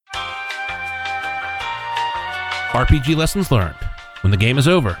RPG Lessons Learned. When the game is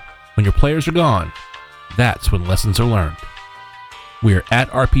over, when your players are gone, that's when lessons are learned. We are at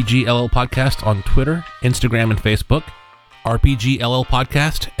RPGLL Podcast on Twitter, Instagram, and Facebook,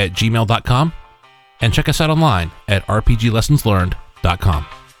 rpgllpodcast@gmail.com, and check us out online at rpglessonslearned.com.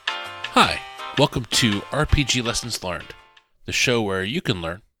 Hi, welcome to RPG Lessons Learned, the show where you can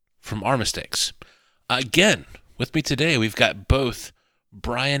learn from our mistakes. Again, with me today, we've got both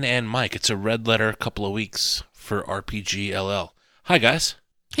Brian and Mike. It's a red letter couple of weeks for RPGLL. Hi, guys.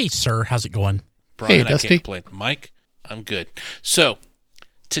 Hey, sir. How's it going? Brian, Hey, Dusty. I can't complain. Mike, I'm good. So,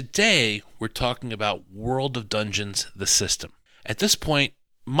 today we're talking about World of Dungeons, the system. At this point,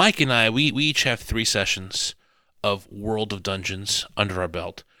 Mike and I, we each have 3 sessions of World of Dungeons under our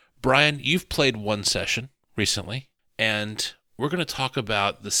belt. Brian, you've played 1 session recently, and we're going to talk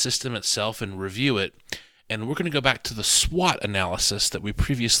about the system itself and review it, and we're going to go back to the SWOT analysis that we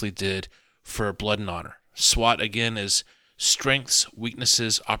previously did for Blood and Honor. SWOT, again, is strengths,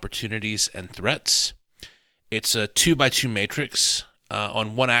 weaknesses, opportunities, and threats. It's a 2x2 matrix.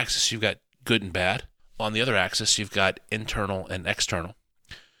 On one axis, you've got good and bad. On the other axis, you've got internal and external.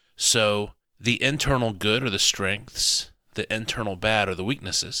 So the internal good are the strengths, the internal bad are the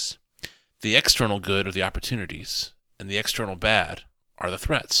weaknesses, the external good are the opportunities, and the external bad are the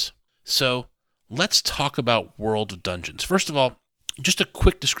threats. So let's talk about World of Dungeons. First of all, just a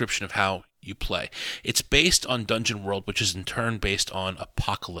quick description of how you play. It's based on Dungeon World, which is in turn based on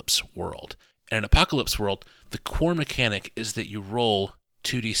Apocalypse World. And in Apocalypse World, the core mechanic is that you roll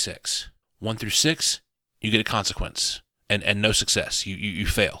 2d6. 1 through 6, you get a consequence, and no success. You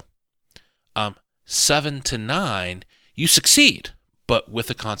fail. 7 to 9, you succeed, but with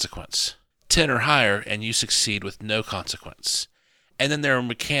a consequence. 10 or higher, and you succeed with no consequence. And then there are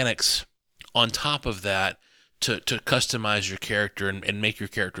mechanics on top of that to customize your character and make your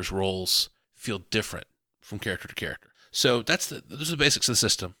character's roles feel different from character to character. So those are the basics of the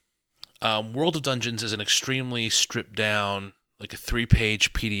system. World of Dungeons is an extremely stripped down, like a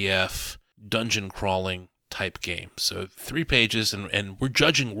 3-page PDF, dungeon crawling type game. So 3 pages, and we're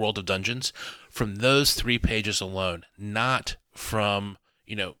judging World of Dungeons from those 3 pages alone, not from,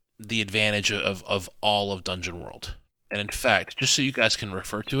 the advantage of all of Dungeon World. And in fact, just so you guys can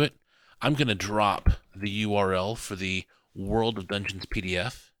refer to it, I'm going to drop the URL for the World of Dungeons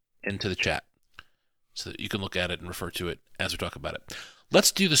PDF into the chat so that you can look at it and refer to it as we talk about it.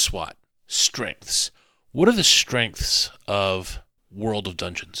 Let's do the SWOT. Strengths. What are the strengths of World of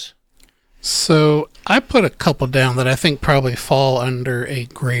Dungeons? So I put a couple down that I think probably fall under a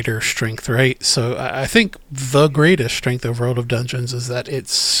greater strength, right? So I think the greatest strength of World of Dungeons is that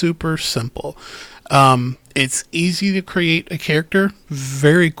it's super simple. It's easy to create a character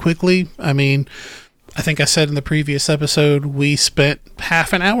very quickly. I mean, I think I said in the previous episode, we spent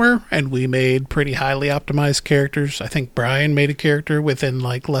half an hour and we made pretty highly optimized characters. I think Brian made a character within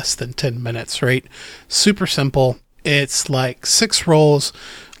like less than 10 minutes, right? Super simple. It's like 6 rolls,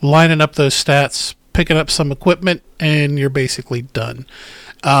 lining up those stats, picking up some equipment, and you're basically done.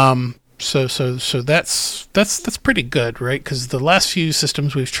 So that's pretty good, right? Because the last few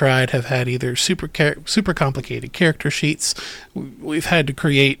systems we've tried have had either super complicated character sheets. We've had to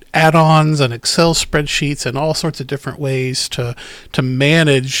create add-ons and Excel spreadsheets and all sorts of different ways to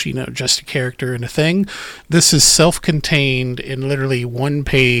manage, just a character and a thing. This is self-contained in literally 1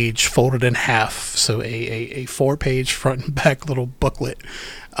 page folded in half. So a 4-page front and back little booklet.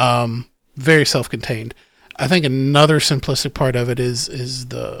 Very self-contained. I think another simplistic part of it is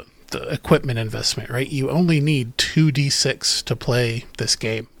the equipment investment, right? You only need 2d6 to play this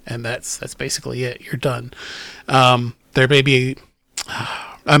game, and that's basically it. You're done. There may be,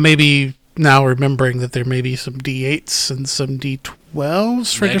 I may be now remembering that there may be some d8s and some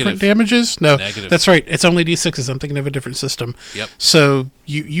d12s for different damages. No, Negative. That's right. It's only d6s. I'm thinking of a different system. Yep. So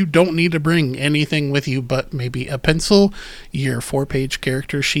you don't need to bring anything with you but maybe a pencil, your 4-page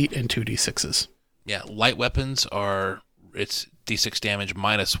character sheet, and 2d6s. Yeah, light weapons it's d6 damage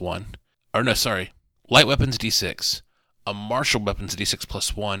minus 1. Or no, sorry. Light weapons d6. A martial weapon's d6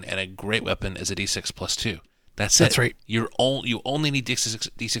 plus 1, and a great weapon is a d6 plus 2. That's it. That's right. You only need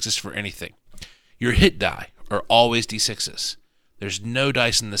d6s for anything. Your hit die are always d6s. There's no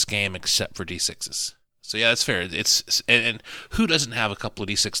dice in this game except for d6s. So yeah, that's fair. And who doesn't have a couple of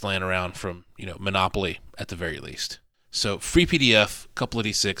d6 laying around from, Monopoly at the very least? So free PDF, couple of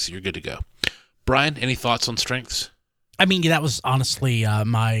d6, you're good to go. Brian, any thoughts on strengths? I mean, that was honestly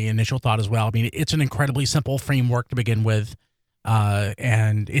my initial thought as well. I mean, it's an incredibly simple framework to begin with,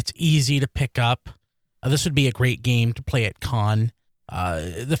 and it's easy to pick up. This would be a great game to play at con.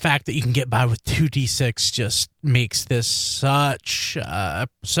 The fact that you can get by with 2d6 just makes this such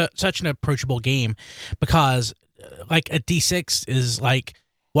an approachable game, because like a D6 is like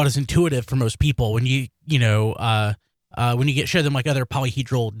what is intuitive for most people. When when you get show them like other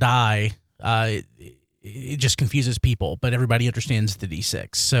polyhedral die, it just confuses people. But everybody understands the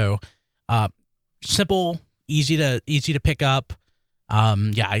D6. So simple, easy to pick up.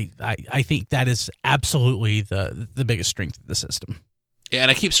 I think that is absolutely the biggest strength of the system. Yeah,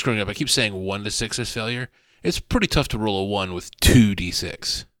 and I keep screwing up. I keep saying 1 to 6 is failure. It's pretty tough to roll a 1 with 2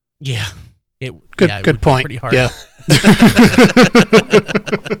 D6. Yeah. Good point. Pretty hard. Yeah.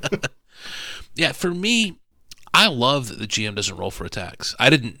 Yeah, for me, I love that the GM doesn't roll for attacks. I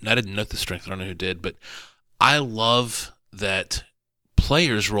didn't note the strength. I don't know who did, but I love that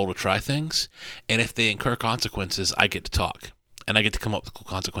players roll to try things, and if they incur consequences, I get to talk. And I get to come up with cool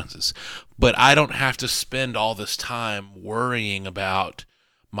consequences. But I don't have to spend all this time worrying about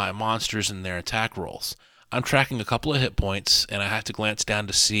my monsters and their attack rolls. I'm tracking a couple of hit points, and I have to glance down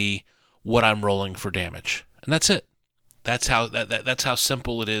to see what I'm rolling for damage. And that's it. That's how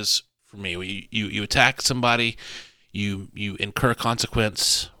simple it is for me. You attack somebody, you incur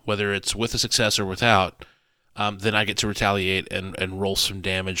consequence, whether it's with a success or without, then I get to retaliate and roll some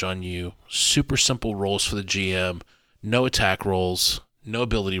damage on you. Super simple rolls for the GM. No attack rolls, no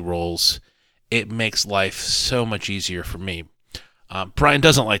ability rolls. It makes life so much easier for me. Brian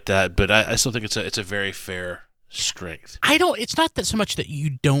doesn't like that, but I still think it's a very fair strength. It's not that so much that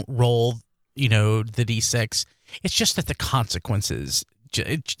you don't roll, the D6. It's just that the consequences,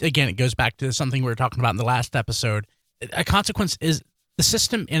 again, it goes back to something we were talking about in the last episode. A consequence is the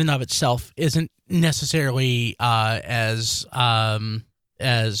system in and of itself isn't necessarily as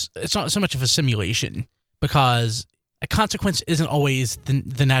it's not so much of a simulation, because a consequence isn't always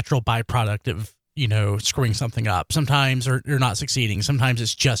the natural byproduct of, screwing something up. Sometimes you're not succeeding. Sometimes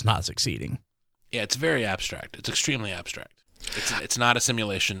it's just not succeeding. Yeah, it's very abstract. It's extremely abstract. It's not a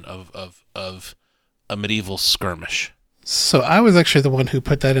simulation of a medieval skirmish. So I was actually the one who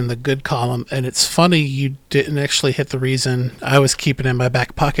put that in the good column, and it's funny you didn't actually hit the reason. I was keeping it in my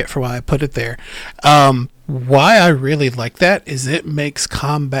back pocket for why I put it there. Why I really like that is it makes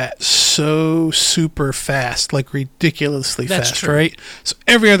combat so super fast, like ridiculously fast, true. right? So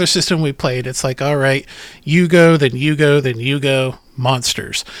every other system we played, it's like, all right, you go, then you go, then you go,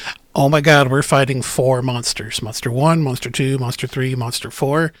 monsters. Oh my God, we're fighting 4 monsters. Monster 1, Monster 2, Monster 3, Monster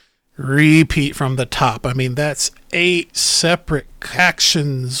 4. Repeat from the top. I mean, that's 8 separate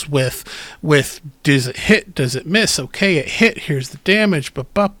actions with does it hit, does it miss? Okay, it hit, here's the damage,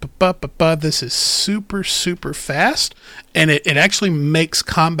 this is super, super fast, and it actually makes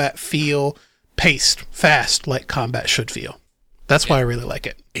combat feel paced, fast, like combat should feel. That's why I really like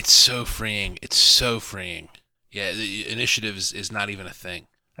it. It's so freeing. Yeah, the initiative is not even a thing.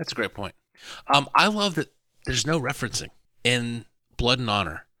 That's a great point. I love that there's no referencing. In Blood and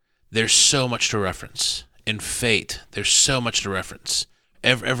Honor, there's so much to reference. In Fate, there's so much to reference.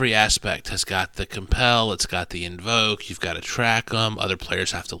 Every aspect has got the compel, it's got the invoke, you've got to track them, other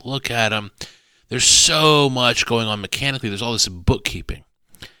players have to look at them. There's so much going on mechanically, there's all this bookkeeping.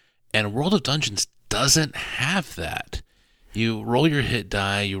 And World of Dungeons doesn't have that. You roll your hit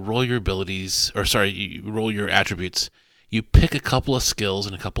die, you roll your abilities, you roll your attributes, you pick a couple of skills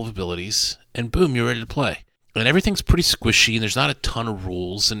and a couple of abilities, and boom, you're ready to play. And everything's pretty squishy, and there's not a ton of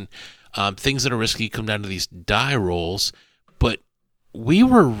rules, and things that are risky come down to these die rolls. But we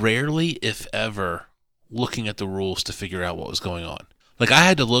were rarely, if ever, looking at the rules to figure out what was going on. Like, I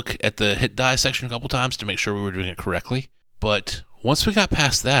had to look at the hit die section a couple times to make sure we were doing it correctly. But once we got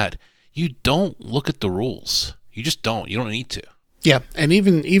past that, you don't look at the rules. You just don't. You don't need to. Yeah, and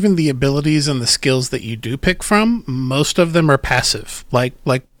even the abilities and the skills that you do pick from, most of them are passive. Like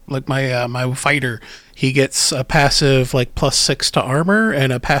my fighter, he gets a passive like +6 to armor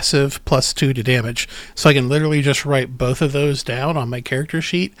and a passive +2 to damage. So I can literally just write both of those down on my character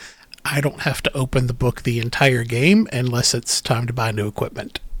sheet. I don't have to open the book the entire game unless it's time to buy new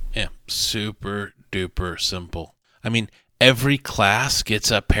equipment. Yeah, super duper simple. I mean, every class gets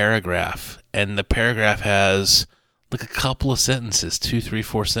a paragraph, and the paragraph has like a couple of sentences, 2, 3,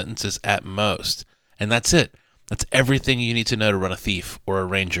 4 sentences at most. And that's it. That's everything you need to know to run a thief or a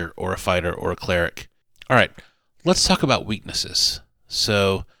ranger or a fighter or a cleric. All right, let's talk about weaknesses.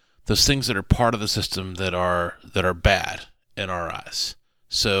 So those things that are part of the system that are bad in our eyes.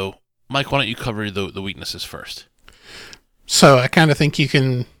 So Mike, why don't you cover the weaknesses first? So I kind of think you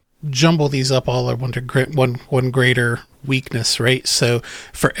can jumble these up all under one greater weakness, right? So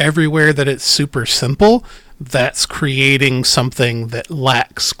for everywhere that it's super simple, that's creating something that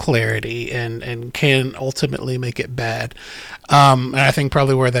lacks clarity and can ultimately make it bad. And I think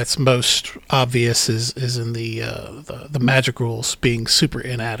probably where that's most obvious is in the magic rules being super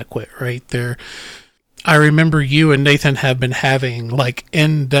inadequate, right? I remember you and Nathan have been having like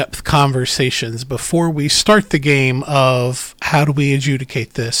in-depth conversations before we start the game of how do we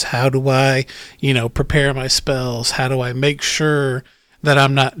adjudicate this? How do I, prepare my spells? How do I make sure that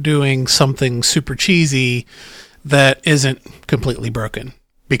I'm not doing something super cheesy that isn't completely broken?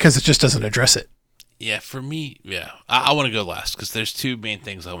 Because it just doesn't address it. Yeah, for me, yeah. I want to go last because there's two main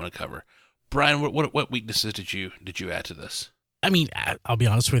things I want to cover. Brian, what weaknesses did you add to this? I mean, I'll be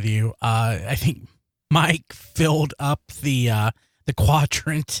honest with you. I think Mike filled up the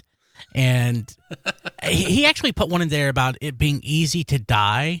quadrant, and he actually put one in there about it being easy to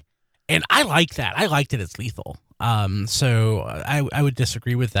die, and I like that. I liked it as lethal. So I would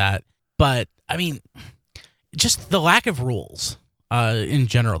disagree with that, but I mean, just the lack of rules in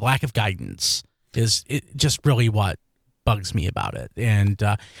general, lack of guidance is just really what bugs me about it. And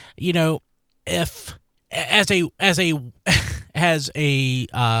if as a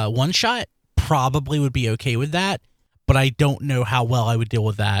one shot, probably would be okay with that, but I don't know how well I would deal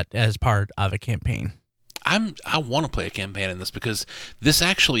with that as part of a campaign. I want to play a campaign in this because this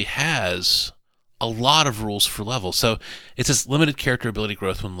actually has a lot of rules for level. So it says limited character ability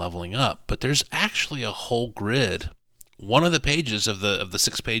growth when leveling up, but there's actually a whole grid. One of the pages of the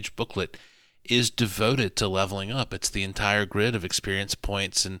 6-page booklet is devoted to leveling up. It's the entire grid of experience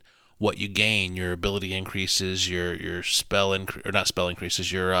points and what you gain, your ability increases, your spell not spell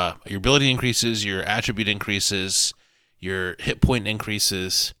increases, your ability increases, your attribute increases, your hit point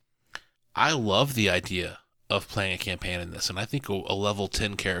increases. I love the idea of playing a campaign in this, and I think a level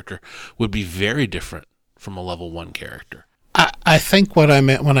 10 character would be very different from a level 1 character. I think what I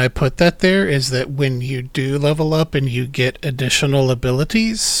meant when I put that there is that when you do level up and you get additional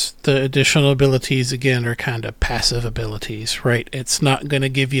abilities, the additional abilities, again, are kind of passive abilities, right? It's not going to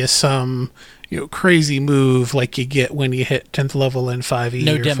give you some crazy move like you get when you hit 10th level in 5e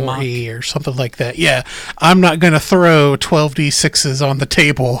or 4e or something like that. Yeah, I'm not going to throw 12d6s on the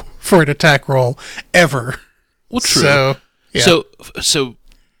table for an attack roll ever. Well, true. So, yeah. So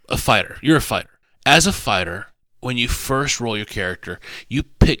a fighter. You're a fighter. As a fighter, when you first roll your character, you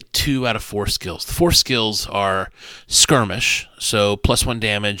pick 2 out of 4 skills. The 4 skills are skirmish, so +1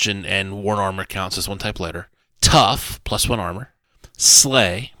 damage and worn armor counts as 1 type letter. Tough, +1 armor.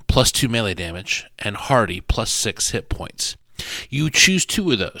 Slay, +2 melee damage. And hardy, +6 hit points. You choose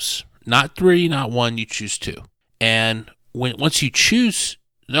 2 of those. Not 3, not 1, you choose 2. And once you choose...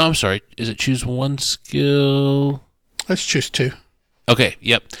 No, I'm sorry. Is it choose 1 skill? Let's choose 2. Okay,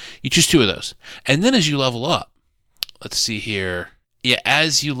 yep. You choose 2 of those. And then as you level up, let's see here. Yeah,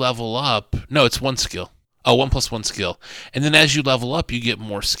 as you level up... No, it's 1 skill. Oh, 1 + 1 skill. And then as you level up, you get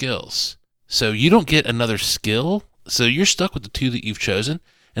more skills. So you don't get another skill. So you're stuck with the 2 that you've chosen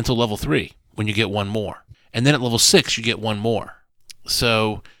until level 3, when you get 1 more. And then at level 6, you get 1 more.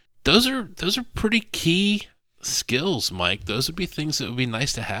 So those are pretty key skills, Mike. Those would be things that would be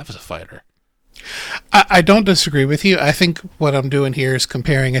nice to have as a fighter. I don't disagree with you. I think what I'm doing here is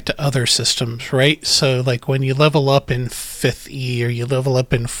comparing it to other systems, right? So like when you level up in 5th E or you level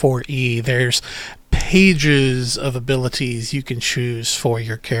up in 4E, there's pages of abilities you can choose for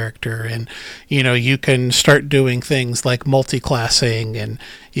your character, and you can start doing things like multi-classing, and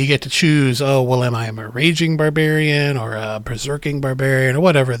you get to choose, am I a raging barbarian or a berserking barbarian or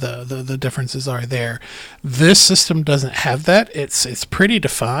whatever the differences are there. This system doesn't have that. It's pretty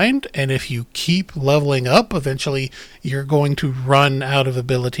defined, and if you keep leveling up, eventually you're going to run out of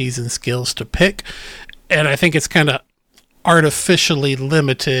abilities and skills to pick. And I think it's kind of artificially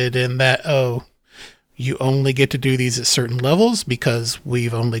limited in that, you only get to do these at certain levels because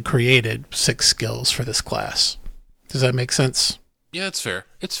we've only created 6 skills for this class. Does that make sense? Yeah, it's fair.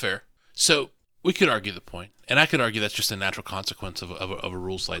 It's fair. So we could argue the point, and I could argue that's just a natural consequence of a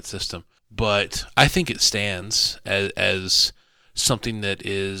rules-light system. But I think it stands as something that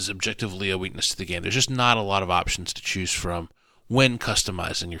is objectively a weakness to the game. There's just not a lot of options to choose from when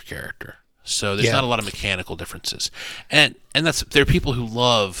customizing your character. So there's not a lot of mechanical differences. And there are people who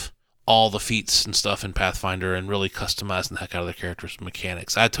love all the feats and stuff in Pathfinder and really customizing the heck out of their characters'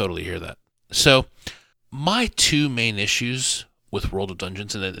 mechanics. I totally hear that. So my 2 main issues with World of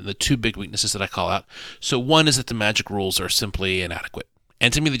Dungeons and the 2 big weaknesses that I call out. So one is that the magic rules are simply inadequate.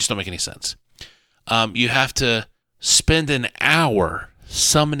 And to me, they just don't make any sense. You have to spend an hour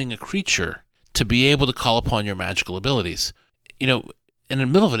summoning a creature to be able to call upon your magical abilities. In the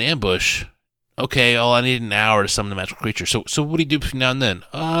middle of an ambush, okay, I need an hour to summon a magical creature. So what do you do between now and then?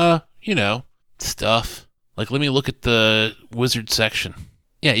 Stuff. Like, let me look at the wizard section.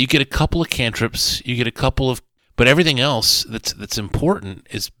 Yeah, you get a couple of cantrips, you get a couple of... But everything else that's important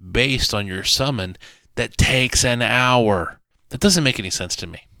is based on your summon that takes an hour. That doesn't make any sense to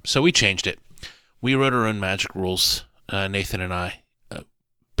me. So we changed it. We wrote our own magic rules, Nathan and I.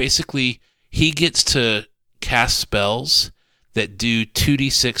 Basically, he gets to cast spells that do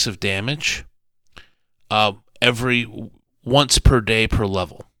 2d6 of damage once per day per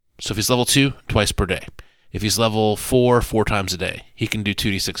level. So if he's level 2, twice per day. If he's level 4, 4 times a day, he can do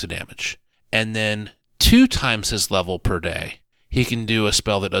 2d6 of damage. And then 2 times his level per day, he can do a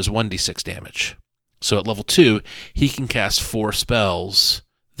spell that does 1d6 damage. So at level 2, he can cast 4 spells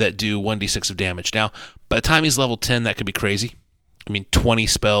that do 1d6 of damage. Now, by the time he's level 10, that could be crazy. 20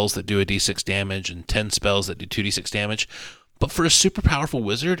 spells that do a d6 damage and 10 spells that do 2d6 damage. But for a super powerful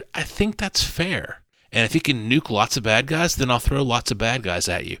wizard, I think that's fair. And if he can nuke lots of bad guys, then I'll throw lots of bad guys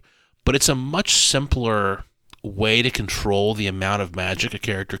at you. But it's a much simpler way to control the amount of magic a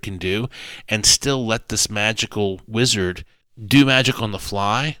character can do and still let this magical wizard do magic on the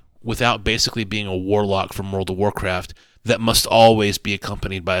fly without basically being a warlock from World of Warcraft that must always be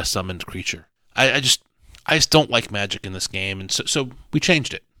accompanied by a summoned creature. I just don't like magic in this game, and so we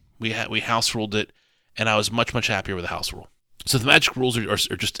changed it. We house ruled it, and I was much happier with the house rule. So the magic rules are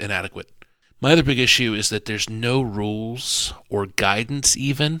just inadequate. My other big issue is that there's no rules or guidance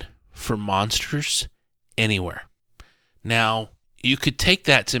even for monsters anywhere. Now, you could take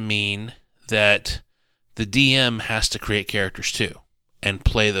that to mean that the DM has to create characters too and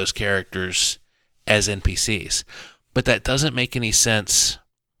play those characters as NPCs. But that doesn't make any sense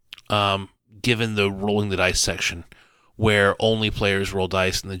given the rolling the dice section where only players roll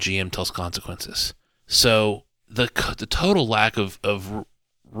dice and the GM tells consequences. So the total lack of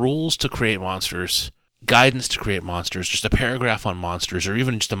rules to create monsters, guidance to create monsters, just a paragraph on monsters, or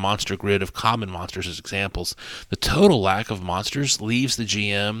even just a monster grid of common monsters as examples, the total lack of monsters leaves the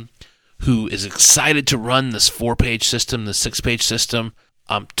GM, who is excited to run this 4-page system, this 6-page system,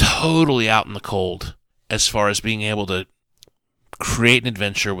 totally out in the cold as far as being able to create an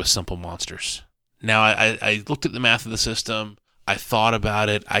adventure with simple monsters. Now, I looked at the math of the system, I thought about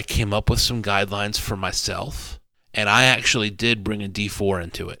it, I came up with some guidelines for myself, and I actually did bring a D4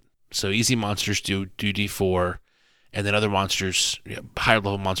 into it. So easy monsters do D4, and then other monsters, higher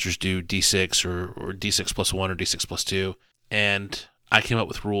level monsters do D6 or D6 plus 1 or D6 plus 2. And I came up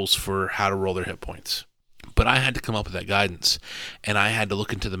with rules for how to roll their hit points. But I had to come up with that guidance, and I had to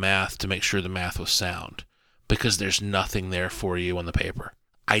look into the math to make sure the math was sound, because there's nothing there for you on the paper.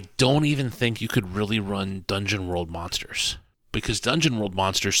 I don't even think you could really run Dungeon World monsters, because Dungeon World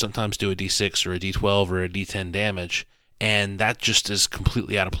monsters sometimes do a D6 or a D12 or a D10 damage, and that just is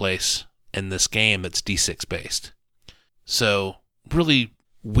completely out of place in this game that's D6 based. So, really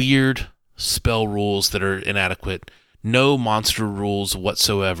weird spell rules that are inadequate, no monster rules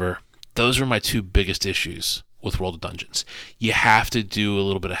whatsoever. Those are my 2 biggest issues with World of Dungeons. You have to do a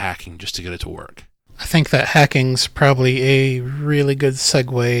little bit of hacking just to get it to work. I think that hacking's probably a really good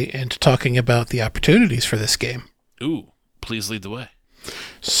segue into talking about the opportunities for this game. Ooh, please lead the way.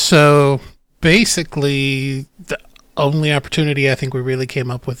 So basically, the only opportunity I think we really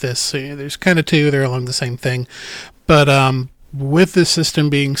came up with this, there's kind of 2, they're along the same thing, but with this system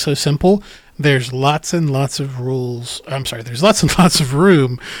being so simple, there's lots and lots of rules. There's lots and lots of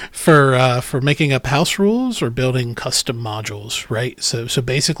room for making up house rules or building custom modules, right? So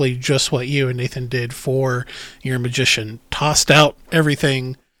basically just what you and Nathan did for your magician, tossed out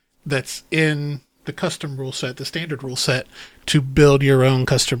everything that's in the custom rule set, the standard rule set, to build your own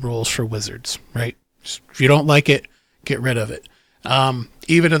custom rules for wizards, right? If you don't like it, get rid of it.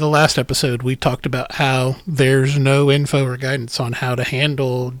 Even in the last episode, we talked about how there's no info or guidance on how to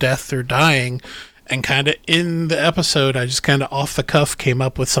handle death or dying. And kind of in the episode, I just kind of off the cuff came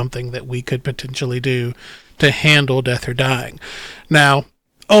up with something that we could potentially do to handle death or dying. Now,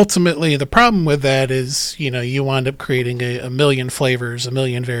 ultimately, the problem with that is, you wind up creating a million flavors, a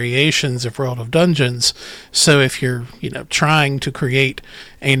million variations of World of Dungeons. So if you're, trying to create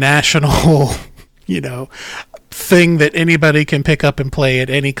a national, thing that anybody can pick up and play at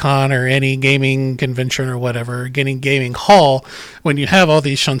any con or any gaming convention or whatever, getting gaming hall, when you have all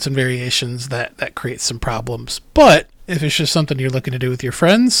these shunts and variations, that creates some problems. But if it's just something you're looking to do with your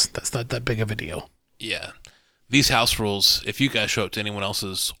friends, that's not that big of a deal. Yeah. These house rules, if you guys show up to anyone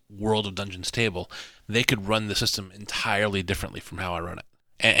else's World of Dungeons table, they could run the system entirely differently from how I run it.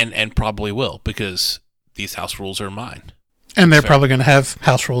 And probably will, because these house rules are mine. And they're probably going to have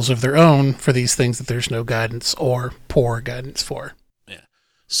house rules of their own for these things that there's no guidance or poor guidance for. Yeah.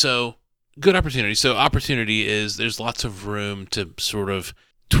 So, good opportunity. So, opportunity is there's lots of room to sort of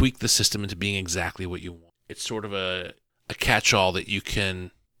tweak the system into being exactly what you want. It's sort of a catch-all that you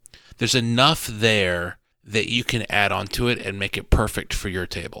can... There's enough there that you can add onto it and make it perfect for your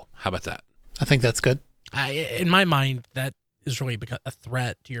table. How about that? I think that's good. In my mind, that is really a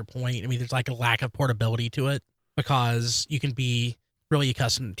threat to your point. I mean, there's like a lack of portability to it because you can be really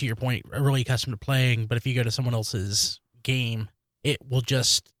accustomed to your point, really accustomed to playing, but if you go to someone else's game,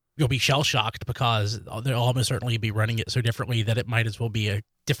 you'll be shell shocked because they'll almost certainly be running it so differently that it might as well be a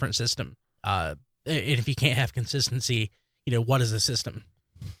different system. And if you can't have consistency, what is the system?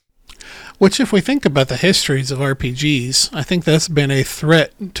 Which, if we think about the histories of RPGs, I think that's been a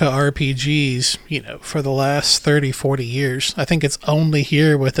threat to RPGs, for the last 30, 40 years. I think it's only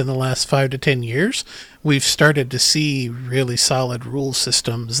here within the last 5 to 10 years we've started to see really solid rule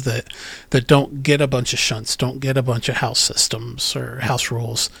systems that don't get a bunch of shunts, don't get a bunch of house systems or house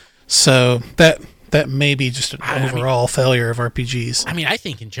rules. So that may be just an overall failure of RPGs. I mean, I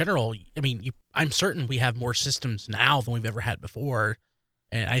think in general, I'm certain we have more systems now than we've ever had before.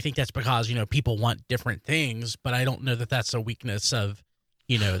 And I think that's because, people want different things, but I don't know that that's a weakness of,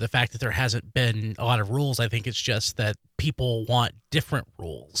 the fact that there hasn't been a lot of rules. I think it's just that people want different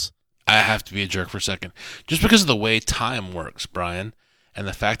rules. I have to be a jerk for a second. Just because of the way time works, Brian, and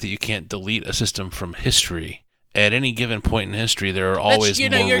the fact that you can't delete a system from history, at any given point in history, there are always more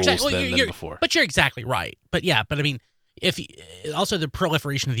rules than before. But you're exactly right. But I mean, also the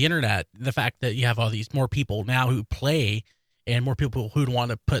proliferation of the internet, the fact that you have all these more people now who play and more people who'd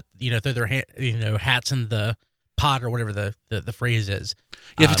want to put, throw their hats in the pot or whatever the phrase is.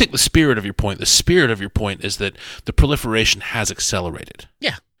 Yeah, if you take the spirit of your point is that the proliferation has accelerated.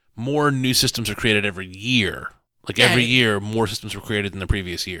 Yeah. More new systems are created every year. Every year, more systems were created than the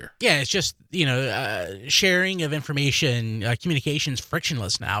previous year. Yeah, it's just, sharing of information, communication's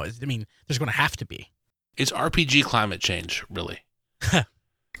frictionless now. There's going to have to be. It's RPG climate change, really.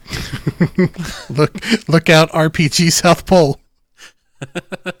 Look out, RPG South Pole.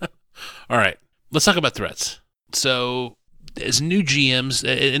 All right, let's talk about threats. So, as new GMs,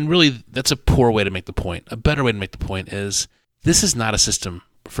 and really that's a poor way to make the point. A better way to make the point is this is not a system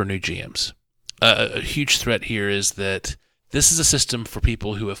for new GMs. A huge threat here is that this is a system for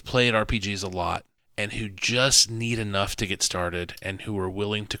people who have played RPGs a lot and who just need enough to get started and who are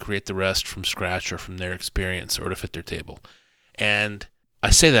willing to create the rest from scratch or from their experience or to fit their table. And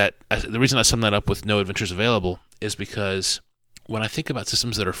I say that, the reason I sum that up with no adventures available is because when I think about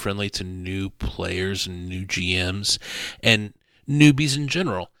systems that are friendly to new players and new GMs and newbies in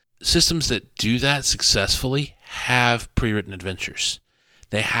general, systems that do that successfully have pre-written adventures.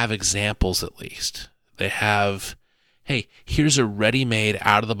 They have examples at least. They have, hey, here's a ready-made,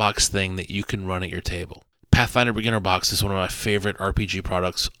 out-of-the-box thing that you can run at your table. Pathfinder Beginner Box is one of my favorite RPG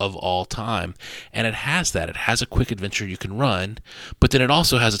products of all time, and it has that. It has a quick adventure you can run, but then it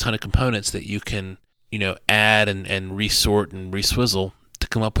also has a ton of components that you can, add and resort and reswizzle to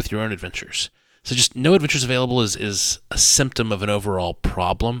come up with your own adventures. So just no adventures available is a symptom of an overall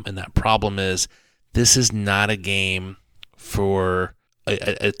problem, and that problem is this is not a game for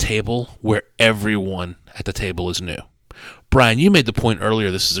a table where everyone at the table is new. Brian, you made the point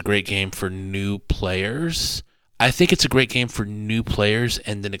earlier this is a great game for new players. I think it's a great game for new players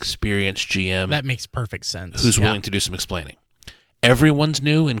and an experienced GM. That makes perfect sense. Who's willing to do some explaining. Everyone's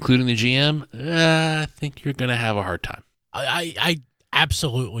new, including the GM. I think you're going to have a hard time. I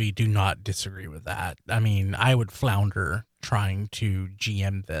absolutely do not disagree with that. I would flounder trying to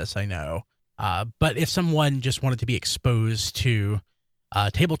GM this, I know. But if someone just wanted to be exposed to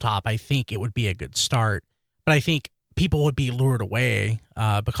tabletop, I think it would be a good start. But I think people would be lured away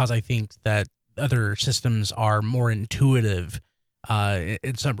because I think that other systems are more intuitive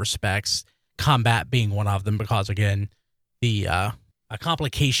in some respects, combat being one of them, because, again, the a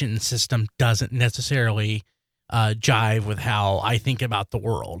complication system doesn't necessarily jive with how I think about the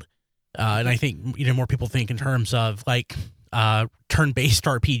world. And I think more people think in terms of turn-based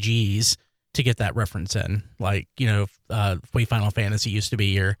RPGs, to get that reference in, way Final Fantasy used to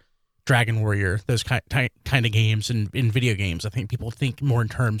be, or Dragon Warrior, those kind of games in video games. I think people think more in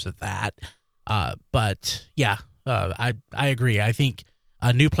terms of that. But yeah, I agree. I think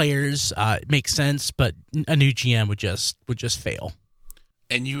new players make sense, but a new GM would just fail.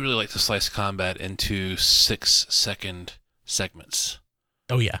 And you really like to slice combat into 6-second segments.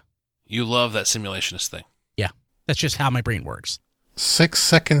 Oh yeah, you love that simulationist thing. Yeah, that's just how my brain works.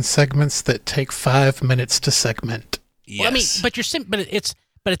 6-second segments that take 5 minutes to segment. Yes. Well,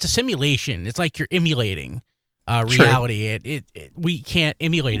 but it's a simulation. It's like you're emulating reality. We can't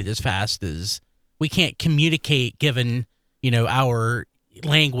emulate it as fast as we can't communicate given our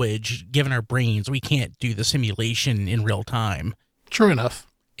language, given our brains. We can't do the simulation in real time. True enough.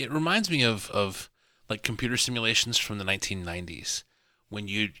 It reminds me of computer simulations from the 1990s when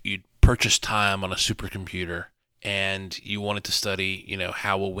you'd purchase time on a supercomputer and you wanted to study,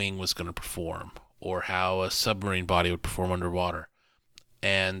 how a wing was going to perform, or how a submarine body would perform underwater.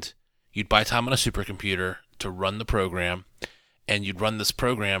 And you'd buy time on a supercomputer to run the program, and you'd run this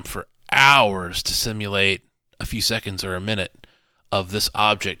program for hours to simulate a few seconds or a minute of this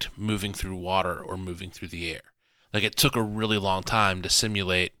object moving through water or moving through the air. Like, it took a really long time to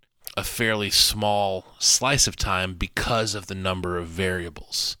simulate a fairly small slice of time because of the number of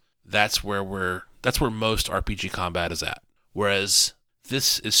variables. That's where most RPG combat is at. Whereas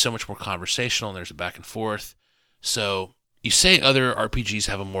this is so much more conversational and there's a back and forth. So you say other RPGs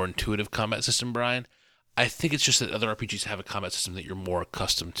have a more intuitive combat system, Brian. I think it's just that other RPGs have a combat system that you're more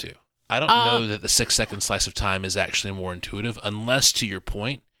accustomed to. I don't know that the 6-second slice of time is actually more intuitive, unless, to your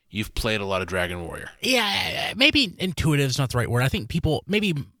point, you've played a lot of Dragon Warrior. Yeah, maybe intuitive is not the right word. I think people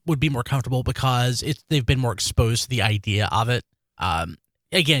maybe would be more comfortable because they've been more exposed to the idea of it.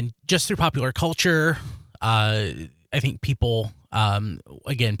 Again, just through popular culture, I think people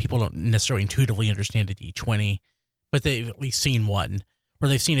don't necessarily intuitively understand a D20, but they've at least seen one, or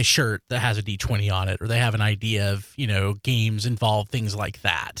they've seen a shirt that has a D20 on it, or they have an idea of, games involve things like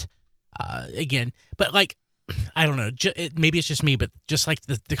that. But like, I don't know, maybe it's just me, but just like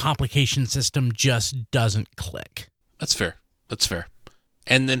the complication system just doesn't click. That's fair.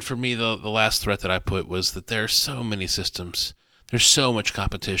 And then for me, the last threat that I put was that there are so many systems. There's so much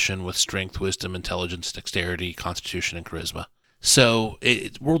competition with strength, wisdom, intelligence, dexterity, constitution, and charisma. So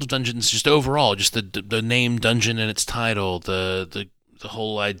World of Dungeons, just overall, just the name dungeon and its title, the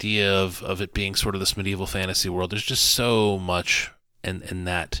whole idea of it being sort of this medieval fantasy world, there's just so much in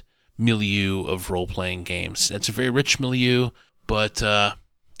that milieu of role-playing games. It's a very rich milieu, but I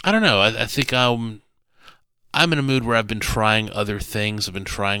don't know. I think I'm in a mood where I've been trying other things. I've been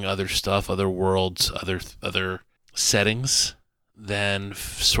trying other stuff, other worlds, other settings than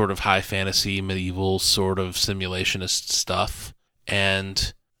sort of high fantasy, medieval sort of simulationist stuff.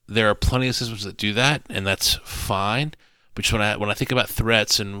 And there are plenty of systems that do that, and that's fine. But just when I think about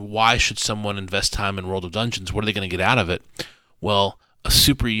threats and why should someone invest time in World of Dungeons, what are they going to get out of it? Well, a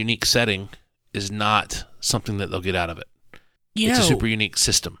super unique setting is not something that they'll get out of it. It's a super unique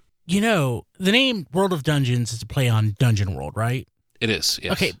system. The name World of Dungeons is a play on Dungeon World, right? It is,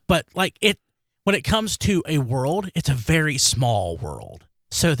 yes. Okay, but like when it comes to a world, it's a very small world.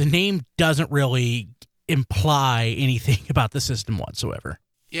 So the name doesn't really imply anything about the system whatsoever.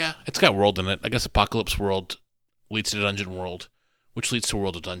 Yeah, it's got world in it. I guess Apocalypse World leads to Dungeon World, which leads to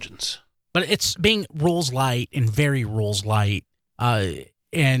World of Dungeons. But it's being rules light and very rules light.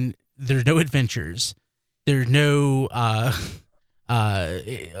 And there's no adventures. There's no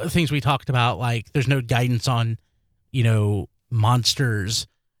things we talked about, like there's no guidance on, monsters.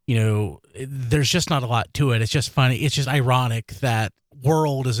 There's just not a lot to it. It's just funny. It's just ironic that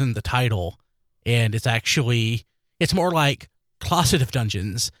world is in the title, and it's more like Closet of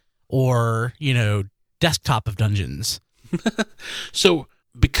Dungeons or, Desktop of Dungeons. So,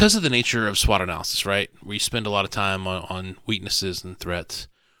 because of the nature of SWOT analysis, right, we spend a lot of time on weaknesses and threats,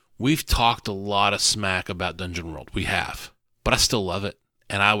 we've talked a lot of smack about Dungeon World. We have. But I still love it,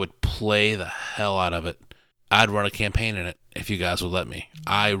 and I would play the hell out of it. I'd run a campaign in it if you guys would let me.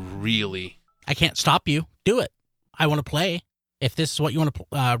 I can't stop you. Do it. I want to play. If this is what you want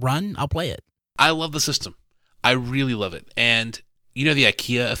to run, I'll play it. I love the system. I really love it. And you know the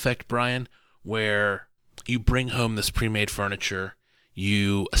IKEA effect, Brian, where you bring home this pre-made furniture,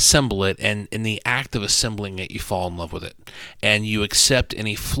 you assemble it, and in the act of assembling it, you fall in love with it. And you accept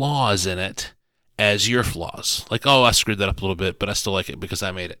any flaws in it as your flaws. Like, oh, I screwed that up a little bit, but I still like it because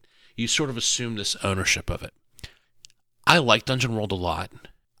I made it. You sort of assume this ownership of it. I like Dungeon World a lot.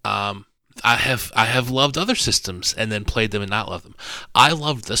 I have loved other systems and then played them and not loved them. I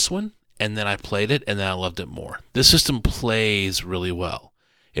loved this one, and then I played it, and then I loved it more. This system plays really well.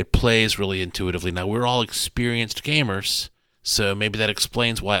 It plays really intuitively. Now, we're all experienced gamers, so maybe that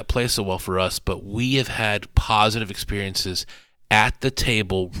explains why it plays so well for us, but we have had positive experiences at the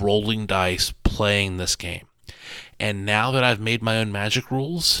table rolling dice playing this game. And now that I've made my own magic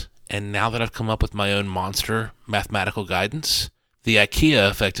rules, and now that I've come up with my own monster mathematical guidance, the IKEA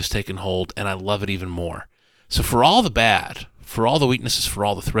effect has taken hold, and I love it even more. So for all the bad, for all the weaknesses, for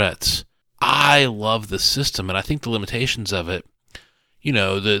all the threats, I love this system, and I think the limitations of it,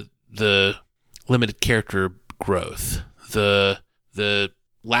 the limited character growth, the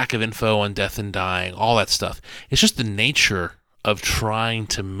lack of info on death and dying, all that stuff. It's just the nature of trying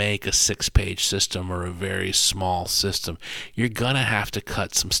to make a 6-page system or a very small system. You're going to have to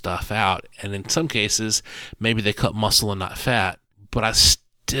cut some stuff out. And in some cases, maybe they cut muscle and not fat. But I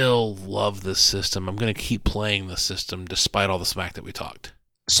still love this system. I'm going to keep playing this system despite all the smack that we talked.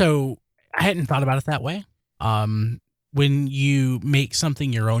 So I hadn't thought about it that way. When you make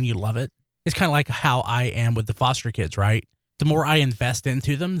something your own, you love it. It's kind of like how I am with the foster kids, right? The more I invest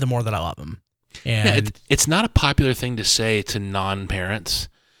into them, the more that I love them. And it's not a popular thing to say to non-parents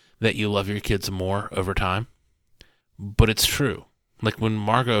that you love your kids more over time, but it's true. Like when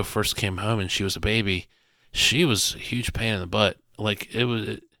Margot first came home and she was a baby, she was a huge pain in the butt. Like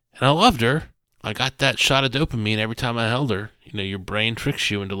and I loved her. I got that shot of dopamine every time I held her. You know, your brain tricks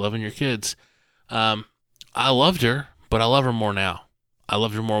you into loving your kids. I loved her, but I love her more now. I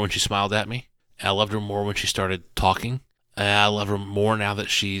loved her more when she smiled at me. I loved her more when she started talking. I love her more now that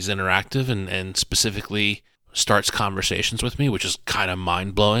she's interactive and specifically starts conversations with me, which is kind of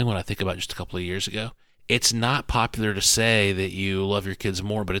mind-blowing when I think about just a couple of years ago. It's not popular to say that you love your kids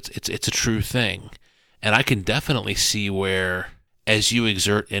more, but it's a true thing. And I can definitely see where, as you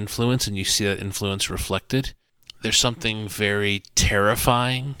exert influence and you see that influence reflected, there's something very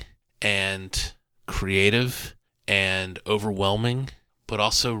terrifying and creative and overwhelming, but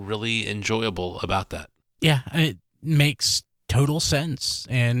also really enjoyable about that. yeah, it makes total sense.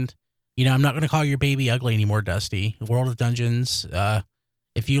 And, you know, I'm not going to call your baby ugly anymore, Dusty. World of Dungeons,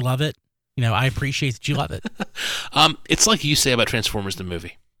 if you love it, you know, I appreciate that you love it. It's like you say about Transformers the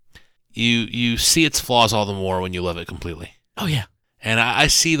movie. You see its flaws all the more when you love it completely. Oh, yeah. And I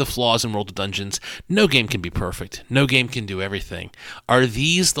see the flaws in World of Dungeons. No game can be perfect. No game can do everything. Are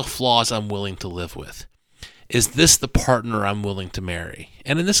these the flaws I'm willing to live with? Is this the partner I'm willing to marry?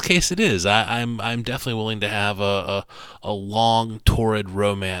 And in this case, it is. I'm definitely willing to have a long, torrid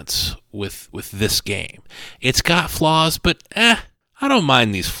romance with this game. It's got flaws, but I don't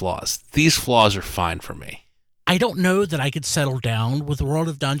mind these flaws. These flaws are fine for me. I don't know that I could settle down with World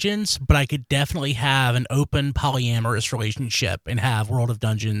of Dungeons, but I could definitely have an open polyamorous relationship and have World of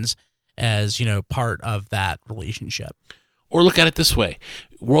Dungeons as, you know, part of that relationship. Or look at it this way.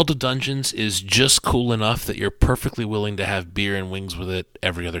 World of Dungeons is just cool enough that you're perfectly willing to have beer and wings with it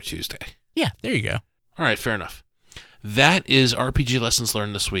every other Tuesday. Yeah, there you go. All right, fair enough. That is RPG Lessons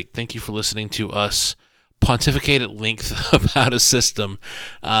Learned this week. Thank you for listening to us pontificate at length about a system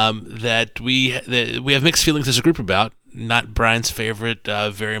that we have mixed feelings as a group about. Not Brian's favorite,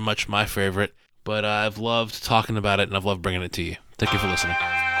 very much my favorite, but I've loved talking about it and I've loved bringing it to you. Thank you for listening.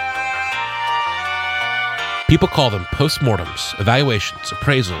 People call them postmortems, evaluations,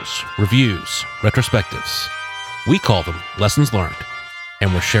 appraisals, reviews, retrospectives. We call them lessons learned,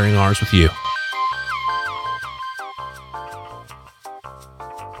 and we're sharing ours with you.